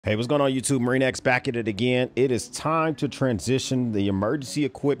Hey, what's going on YouTube? MarineX back at it again. It is time to transition the emergency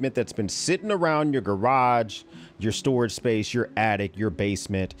equipment that's been sitting around your garage, your storage space, your attic, your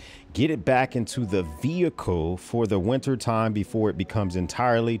basement. Get it back into the vehicle for the winter time before it becomes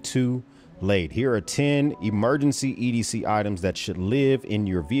entirely too late. Here are 10 emergency EDC items that should live in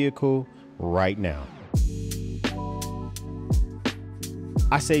your vehicle right now.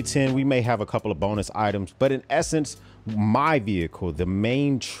 I say 10, we may have a couple of bonus items, but in essence, my vehicle, the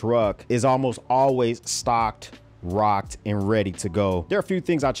main truck, is almost always stocked, rocked, and ready to go. There are a few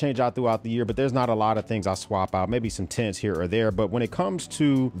things I change out throughout the year, but there's not a lot of things I swap out, maybe some tents here or there. But when it comes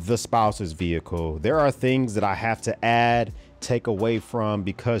to the spouse's vehicle, there are things that I have to add, take away from,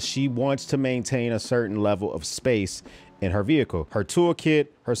 because she wants to maintain a certain level of space in her vehicle. Her toolkit,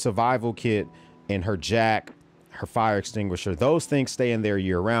 her survival kit, and her jack, her fire extinguisher, those things stay in there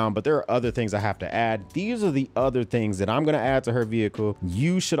year round, but there are other things I have to add. These are the other things that I'm going to add to her vehicle.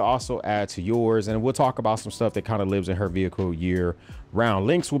 You should also add to yours, and we'll talk about some stuff that kind of lives in her vehicle year round.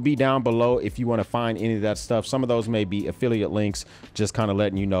 Links will be down below if you want to find any of that stuff. Some of those may be affiliate links, just kind of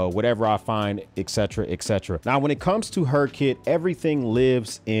letting you know whatever I find, etc., etc. Now, when it comes to her kit, everything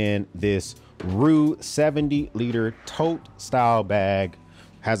lives in this RU 70-liter tote style bag.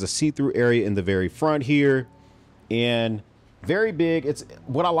 Has a see-through area in the very front here. And very big. It's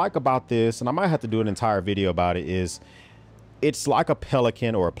what I like about this, and I might have to do an entire video about it, is it's like a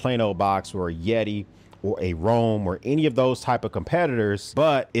Pelican or a Plano box or a Yeti or a Roam or any of those type of competitors,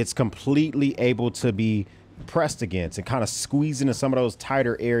 but it's completely able to be pressed against and kind of squeeze into some of those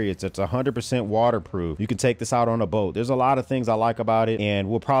tighter areas. It's 100% waterproof. You can take this out on a boat. There's a lot of things I like about it, and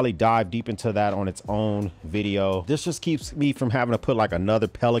we'll probably dive deep into that on its own video. This just keeps me from having to put like another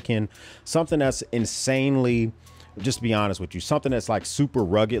Pelican, something that's insanely, just to be honest with you, something that's like super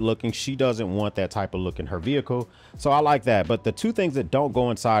rugged looking. She doesn't want that type of look in her vehicle, so I like that. But the two things that don't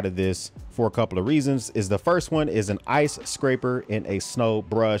go inside of this, for a couple of reasons, is the first one is an ice scraper and a snow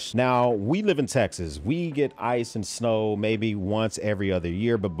brush. Now, we live in Texas. We get ice and snow maybe once every other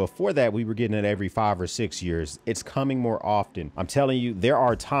year, but before that we were getting it every 5 or 6 years. It's coming more often. I'm telling you, there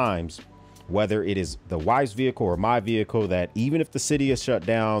are times, whether it is the wife's vehicle or my vehicle, that even if the city is shut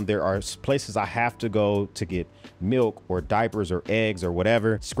down, there are places I have to go to get milk or diapers or eggs or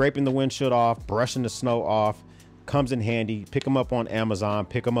whatever. Scraping the windshield off, brushing the snow off comes in handy. Pick them up on Amazon,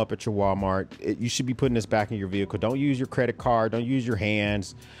 pick them up at your Walmart. You should be putting this back in your vehicle. Don't use your credit card. Don't use your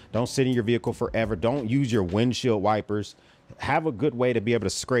hands. Don't sit in your vehicle forever. Don't use your windshield wipers. Have a good way to be able to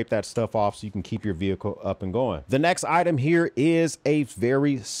scrape that stuff off so you can keep your vehicle up and going. The next item here is a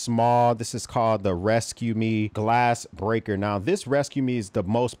very small, this is called the ResQMe glass breaker. Now, this ResQMe is the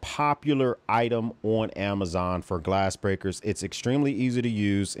most popular item on Amazon for glass breakers. It's extremely easy to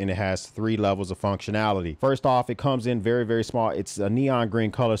use, and it has 3 levels of functionality. First off, it comes in very, very small. It's a neon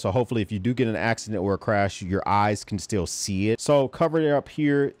green color, so hopefully if you do get an accident or a crash, your eyes can still see it. So covered it up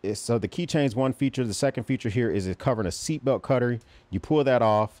here is, so the keychain is one feature. The second feature here is it covering a seatbelt cutter. You pull that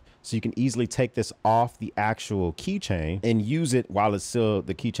off, so you can easily take this off the actual keychain and use it while it's still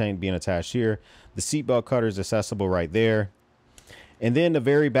the keychain being attached here. The seatbelt cutter is accessible right there. And then the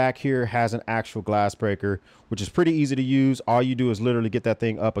very back here has an actual glass breaker, which is pretty easy to use. All you do is literally get that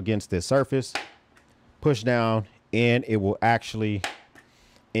thing up against this surface, push down, and it will actually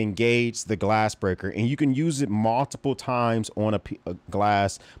engage the glass breaker, and you can use it multiple times on a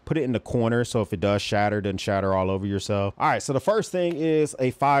glass. Put it in the corner, so if it does shatter, it doesn't shatter all over yourself. All right, so the first thing is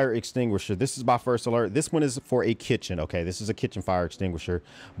a fire extinguisher. This is my first alert. This one is for a kitchen. Okay, this is a kitchen fire extinguisher,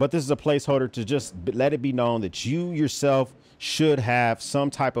 but this is a placeholder to just let it be known that you yourself should have some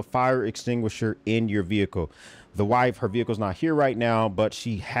type of fire extinguisher in your vehicle. The wife, her vehicle's not here right now, but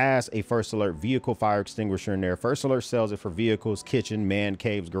she has a First Alert vehicle fire extinguisher in there. First Alert sells it for vehicles, kitchen, man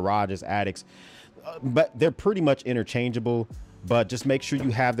caves, garages, attics, but they're pretty much interchangeable. But just make sure you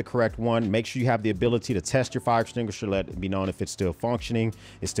have the correct one. Make sure you have the ability to test your fire extinguisher, let it be known if it's still functioning,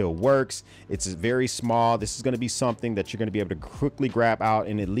 it still works. It's very small. This is going to be something that you're going to be able to quickly grab out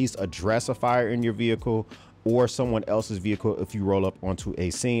and at least address a fire in your vehicle or someone else's vehicle if you roll up onto a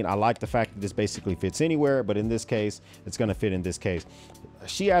scene. I like the fact that this basically fits anywhere, but in this case, it's going to fit in this case.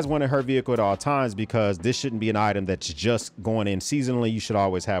 She has one in her vehicle at all times because this shouldn't be an item that's just going in seasonally. You should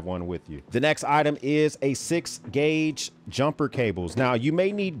always have one with you. The next item is a 6-gauge jumper cables. Now, you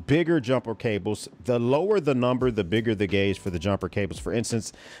may need bigger jumper cables. The lower the number, the bigger the gauge for the jumper cables. For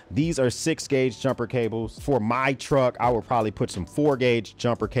instance, these are 6-gauge jumper cables. For my truck, I would probably put some 4-gauge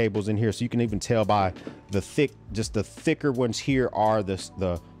jumper cables in here, so you can even tell by the just the thicker ones here are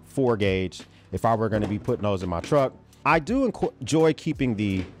the 4-gauge. If I were going to be putting those in my truck, I do enjoy keeping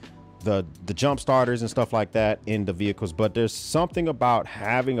the the jump starters and stuff like that in the vehicles, but there's something about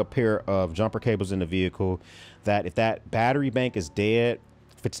having a pair of jumper cables in the vehicle that if that battery bank is dead,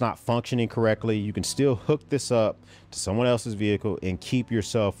 if it's not functioning correctly, you can still hook this up to someone else's vehicle and keep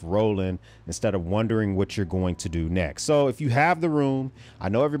yourself rolling instead of wondering what you're going to do next. So if you have the room, I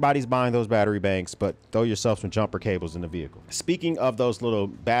know everybody's buying those battery banks, but throw yourself some jumper cables in the vehicle. Speaking of those little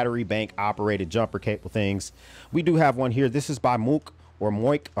battery bank operated jumper cable things, we do have one here. This is by Moik or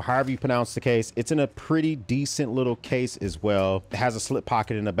Moik, or however you pronounce the case. It's in a pretty decent little case as well. It has a slip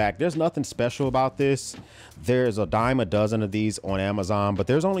pocket in the back. There's nothing special about this. There's a dime a dozen of these on Amazon, but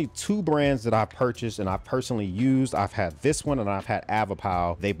there's only 2 brands that I've purchased and I've personally used. I've had this one and I've had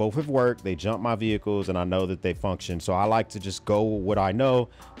Avapow. They both have worked. They jump my vehicles and I know that they function. So I like to just go with what I know.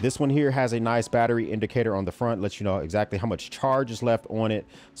 This one here has a nice battery indicator on the front, lets you know exactly how much charge is left on it.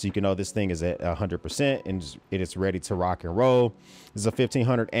 So you can know this thing is at 100% and it is ready to rock and roll. This is a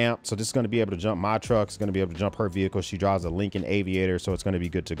 1500 amp, so this is going to be able to jump my truck. It's going to be able to jump her vehicle. She drives a Lincoln Aviator, so it's going to be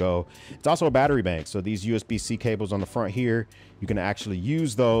good to go. It's also a battery bank, so these USB-C cables on the front here, you can actually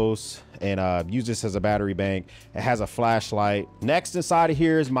use those and use this as a battery bank. It has a flashlight. Next inside of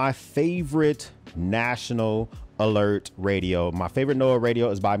here is my favorite national alert radio. My favorite NOAA radio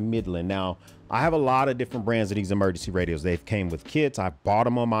is by Midland. Now, I have a lot of different brands of these emergency radios. They've came with kits. I've bought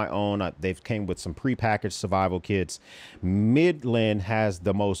them on my own. They've came with some prepackaged survival kits. Midland has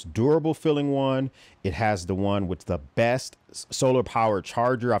the most durable filling one. It has the one with the best solar power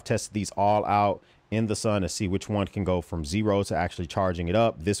charger. I've tested these all out in the sun to see which one can go from 0 to actually charging it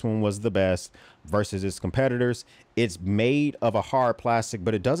up. This one was the best versus its competitors. It's made of a hard plastic,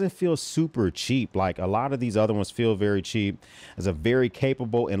 but it doesn't feel super cheap. Like a lot of these other ones feel very cheap. It's a very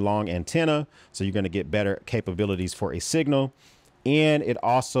capable and long antenna, so you're going to get better capabilities for a signal. And it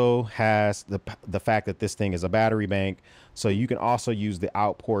also has the fact that this thing is a battery bank, so you can also use the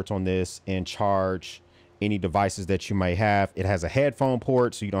out ports on this and charge any devices that you may have. It has a headphone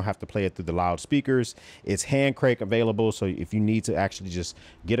port, so you don't have to play it through the loudspeakers. It's hand crank available, so if you need to actually just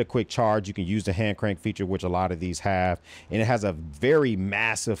get a quick charge, you can use the hand crank feature, which a lot of these have. And it has a very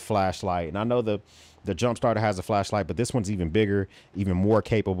massive flashlight. And I know the jump starter has a flashlight, but this one's even bigger, even more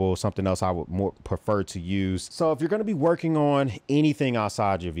capable, something else I would more prefer to use. So if you're going to be working on anything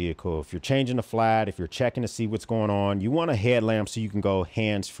outside your vehicle, if you're changing the flat, if you're checking to see what's going on, you want a headlamp so you can go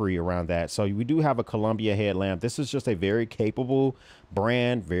hands-free around that. So we do have a Columbia headlamp. This is just a very capable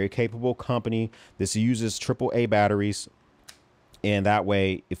brand, very capable company. This uses AAA batteries. And that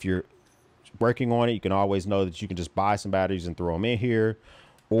way, if you're working on it, you can always know that you can just buy some batteries and throw them in here,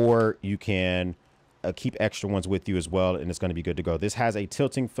 or you can keep extra ones with you as well, and it's going to be good to go. This has a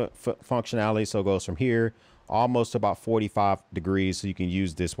tilting functionality, so it goes from here almost about 45 degrees, so you can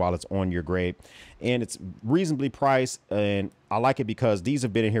use this while it's on your grate, and it's reasonably priced. And I like it because these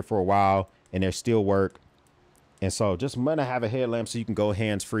have been in here for a while and they still work. And so just I'm gonna have a headlamp so you can go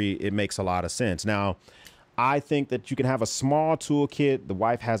hands-free. It makes a lot of sense. Now, I think that you can have a small toolkit. The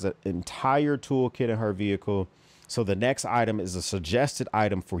wife has an entire toolkit in her vehicle, so the next item is a suggested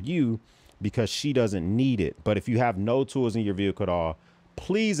item for you because she doesn't need it. But if you have no tools in your vehicle at all,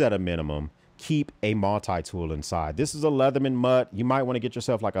 please, at a minimum, keep a multi-tool inside. This is a Leatherman MUT. You might want to get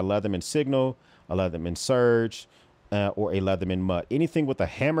yourself like a Leatherman Signal, a Leatherman Surge, or a Leatherman MUT. Anything with a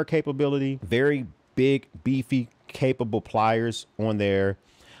hammer capability, very big, beefy, capable pliers on there.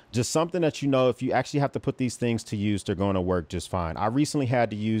 Just something that, you know, if you actually have to put these things to use, they're going to work just fine. I recently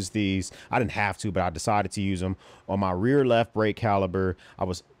had to use these. I didn't have to, but I decided to use them on my rear left brake caliper. I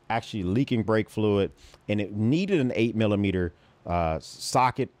was actually leaking brake fluid and it needed an 8mm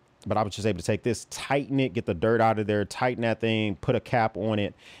socket, but I was just able to take this, tighten it, get the dirt out of there, tighten that thing, put a cap on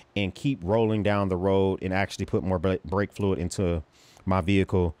it, and keep rolling down the road and actually put more brake fluid into my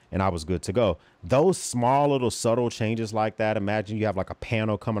vehicle, and I was good to go. Those small little subtle changes like that, imagine you have like a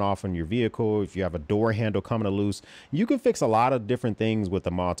panel coming off on your vehicle, if you have a door handle coming loose, you can fix a lot of different things with the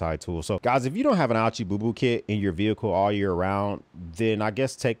multi-tool. So guys, if you don't have an Ouchie Boo Boo kit in your vehicle all year round, then I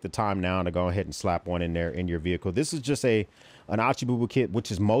guess take the time now to go ahead and slap one in there in your vehicle. This is just an Ouchie Boo Boo kit, which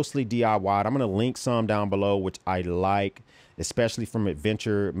is mostly DIY. I'm going to link some down below, which I like, especially from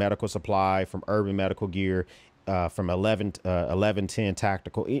Adventure Medical Supply, from Urban Medical Gear, from 1110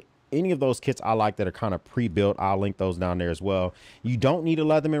 Tactical. Any of those kits I like that are kind of pre-built. I'll link those down there as well. You don't need a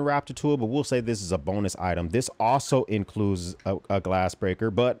Leatherman Raptor tool, but we'll say this is a bonus item. This also includes a glass breaker,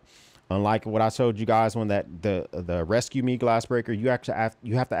 but unlike what I showed you guys on the ResQMe glass breaker, you have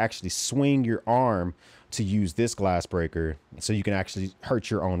to actually swing your arm to use this glass breaker, so you can actually hurt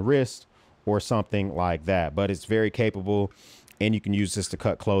your own wrist or something like that. But it's very capable. and you can use this to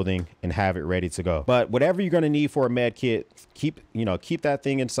cut clothing and have it ready to go. But whatever you're going to need for a med kit, keep that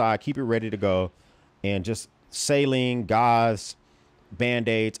thing inside, keep it ready to go. And just saline, gauze,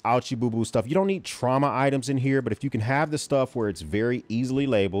 band-aids, ouchie boo-boo stuff. You don't need trauma items in here, but if you can have the stuff where it's very easily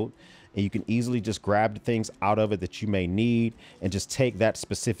labeled and you can easily just grab the things out of it that you may need and just take that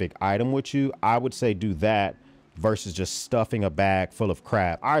specific item with you, I would say do that versus just stuffing a bag full of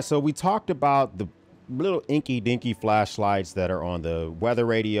crap. All right, so we talked about the little inky dinky flashlights that are on the weather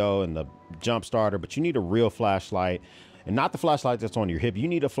radio and the jump starter, but you need a real flashlight. And not the flashlight that's on your hip. You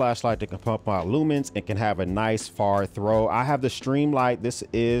need a flashlight that can pump out lumens and can have a nice far throw. I have the Streamlight. This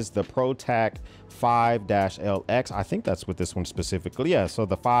is the ProTac 5-LX. I think that's what this one specifically. Yeah, so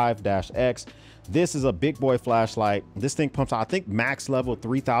the 5-X. This is a big boy flashlight. This thing pumps out, I think, max level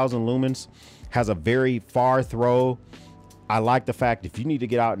 3,000 lumens. Has a very far throw. I like the fact if you need to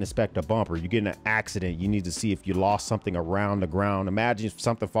get out and inspect a bumper, you get in an accident, you need to see if you lost something around the ground. Imagine if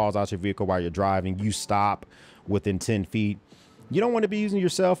something falls out your vehicle while you're driving, you stop within 10 feet. You don't want to be using your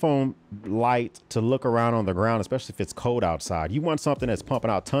cell phone light to look around on the ground, especially if it's cold outside. You want something that's pumping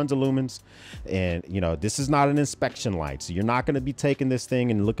out tons of lumens. And you know, this is not an inspection light, so you're not going to be taking this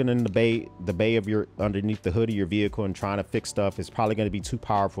thing and looking in the bay of your, underneath the hood of your vehicle and trying to fix stuff. It's probably going to be too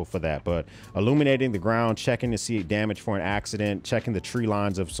powerful for that. But illuminating the ground, checking to see damage for an accident, checking the tree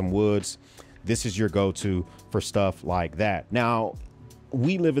lines of some woods, this is your go-to for stuff like that. Now,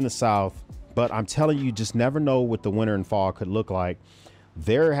 we live in the South, but I'm telling you, just never know what the winter and fall could look like.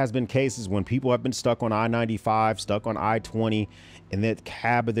 There has been cases when people have been stuck on I-95, stuck on I-20, in the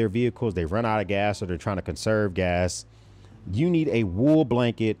cab of their vehicles, they run out of gas or they're trying to conserve gas. You need a wool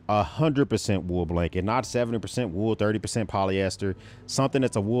blanket, 100% wool blanket, not 70% wool, 30% polyester, something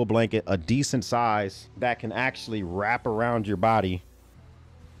that's a wool blanket, a decent size that can actually wrap around your body,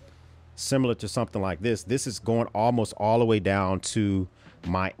 similar to something like this. This is going almost all the way down to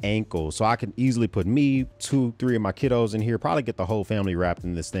my ankle, so I can easily put me, 2-3 of my kiddos in here, probably get the whole family wrapped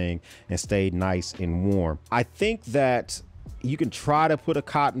in this thing and stay nice and warm. I think that you can try to put a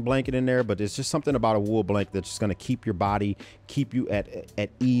cotton blanket in there, but there's just something about a wool blanket that's just going to keep your body, keep you at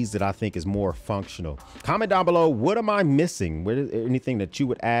ease, that I think is more functional. Comment down below, what am I missing? Anything that you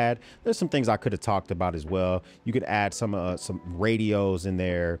would add? There's some things I could have talked about as well. You could add some radios in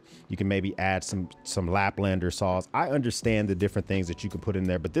there. You can maybe add some Laplander saws. I understand the different things that you can put in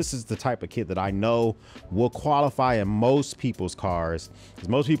there, but this is the type of kit that I know will qualify in most people's cars, because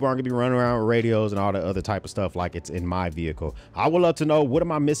most people aren't gonna be running around with radios and all the other type of stuff like it's in my vehicle. I would love to know, what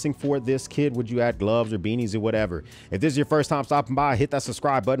am I missing for this kit? Would you add gloves or beanies or whatever? If this is your first time stopping by, hit that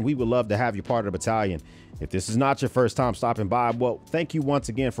subscribe button. We would love to have you part of the battalion. If this is not your first time stopping by, well, thank you once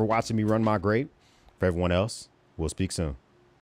again for watching me run my grade. For everyone else, we'll speak soon.